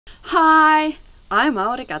Hi, I'm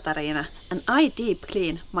Aurikatariina and I deep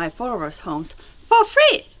clean my followers' homes for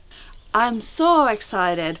free. I'm so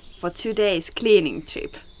excited for today's cleaning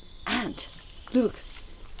trip. And look.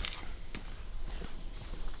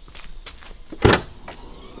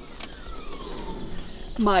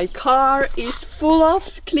 My car is full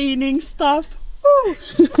of cleaning stuff.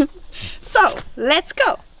 So, let's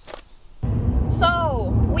go!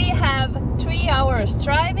 So, we have 3 hours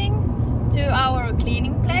driving to our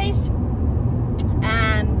cleaning place.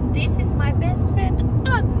 And this is my best friend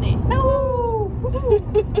Anni. Hello!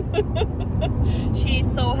 She's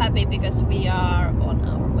so happy because we are on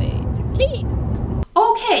our way to clean.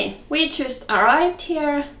 Okay, we just arrived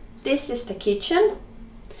here. This is the kitchen.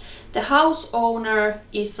 The house owner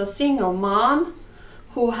is a single mom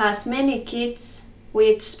who has many kids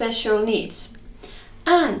with special needs.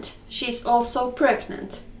 And she's also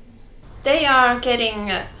pregnant. They are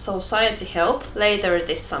getting society help later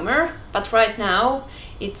this summer, but right now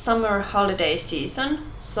it's summer holiday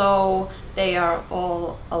season, so they are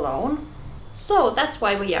all alone. So that's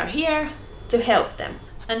why we are here, to help them.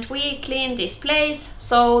 And we clean this place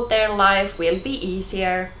so their life will be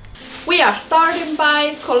easier. We are starting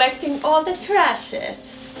by collecting all the trashes.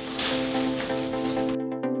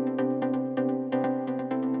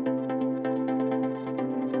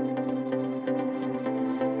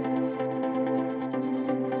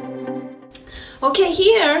 Okay,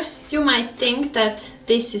 here you might think that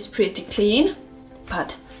this is pretty clean,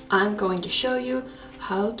 but I'm going to show you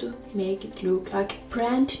how to make it look like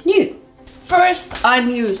brand new. First, I'm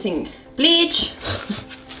using bleach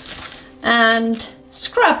and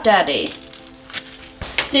Scrub Daddy.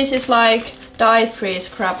 This is like dye-free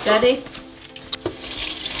Scrub Daddy.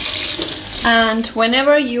 And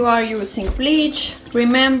whenever you are using bleach,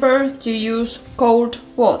 remember to use cold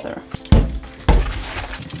water.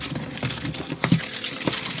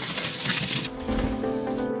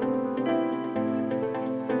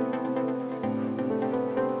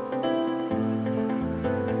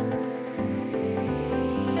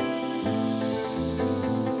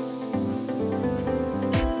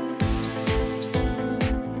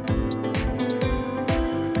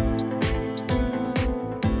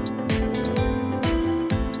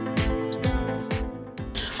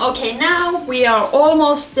 Okay, now we are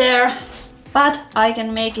almost there, but I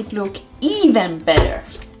can make it look even better.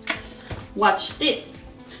 Watch this,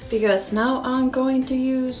 because now I'm going to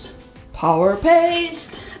use Power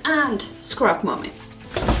Paste and Scrub Mommy.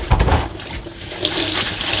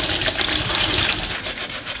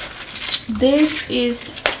 This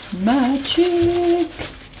is magic.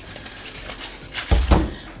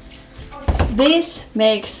 This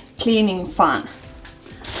makes cleaning fun.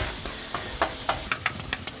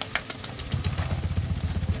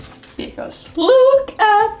 Because look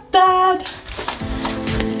at that!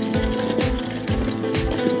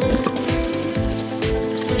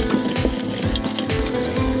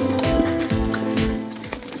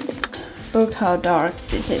 Look how dark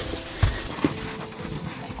this is.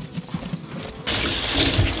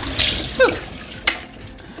 Look!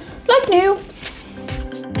 Like new!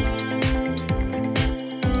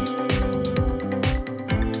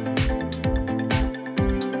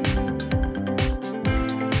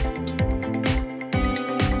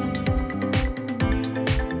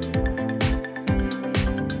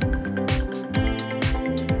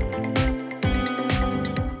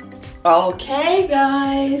 Okay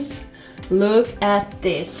guys, look at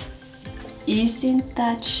this. Isn't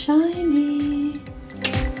that shiny?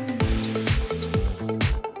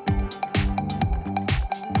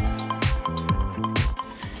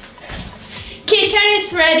 Kitchen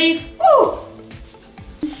is ready. Woo!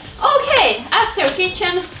 Okay, after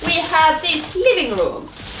kitchen we have this living room.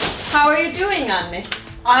 How are you doing, Anni?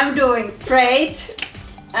 I'm doing great,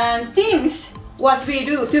 and things what we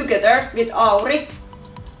do together with Auri,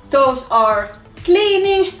 those are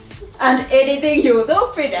cleaning and editing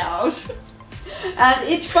YouTube videos. And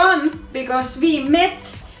it's fun because we met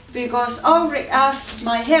because Auri asked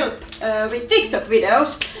my help with TikTok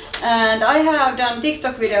videos, and I have done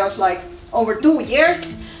TikTok videos like over 2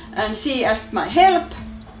 years, and she asked my help,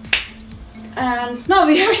 and now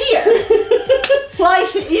we are here.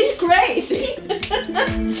 Life is crazy.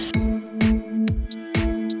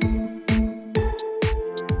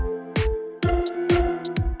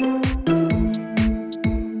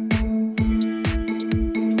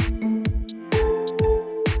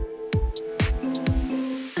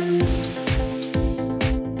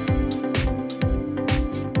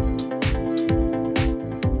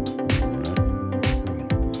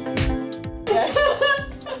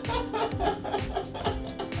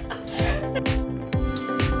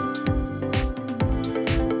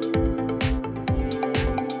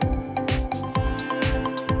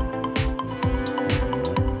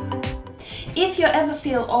 you ever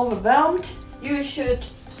feel overwhelmed, you should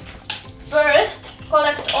first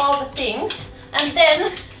collect all the things and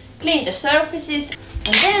then clean the surfaces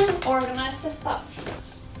and then organize the stuff.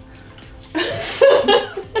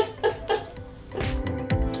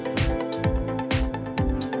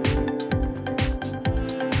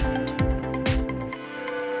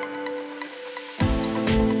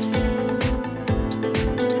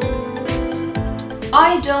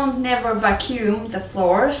 I don't never vacuum the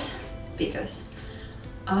floors because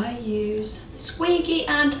I use Squeegee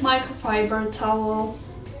and Microfibre towel.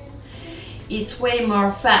 It's way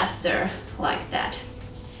more faster like that.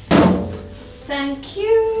 Thank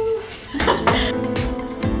you!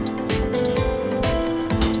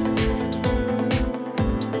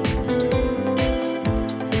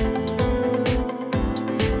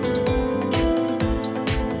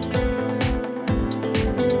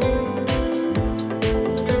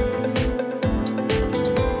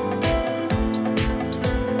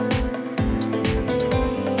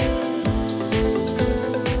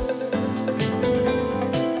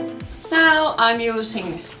 I'm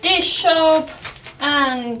using dish soap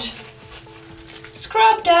and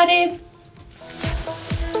Scrub Daddy.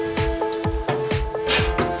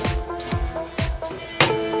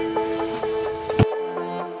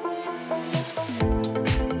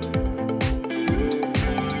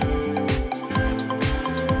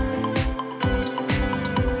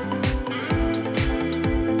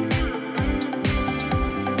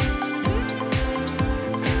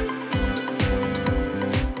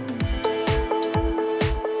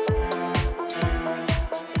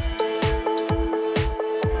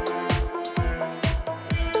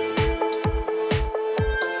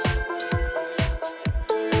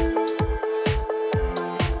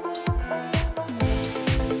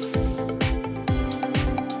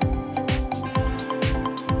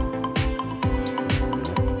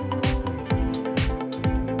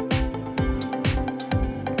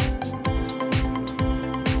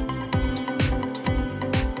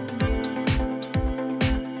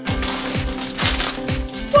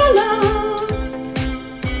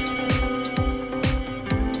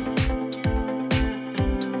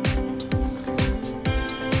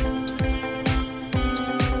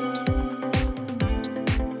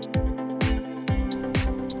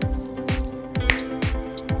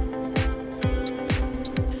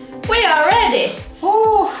 We are ready!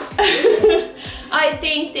 I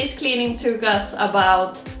think this cleaning took us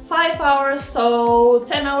about 5 hours, so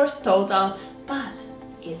 10 hours total, but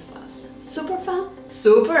it was super fun,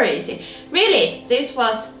 super easy. Really, this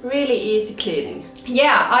was really easy cleaning.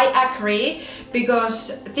 Yeah, I agree,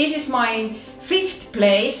 because this is my 5th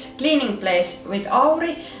cleaning place with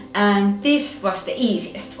Auri, and this was the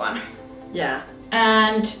easiest one. Yeah.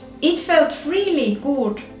 And it felt really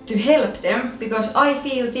good to help them, because I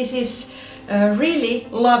feel this is a really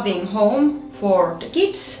loving home for the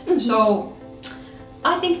kids. So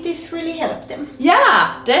I think this really helped them.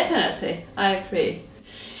 Yeah, definitely. I agree.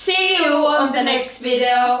 See you on the next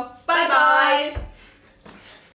video. Bye bye!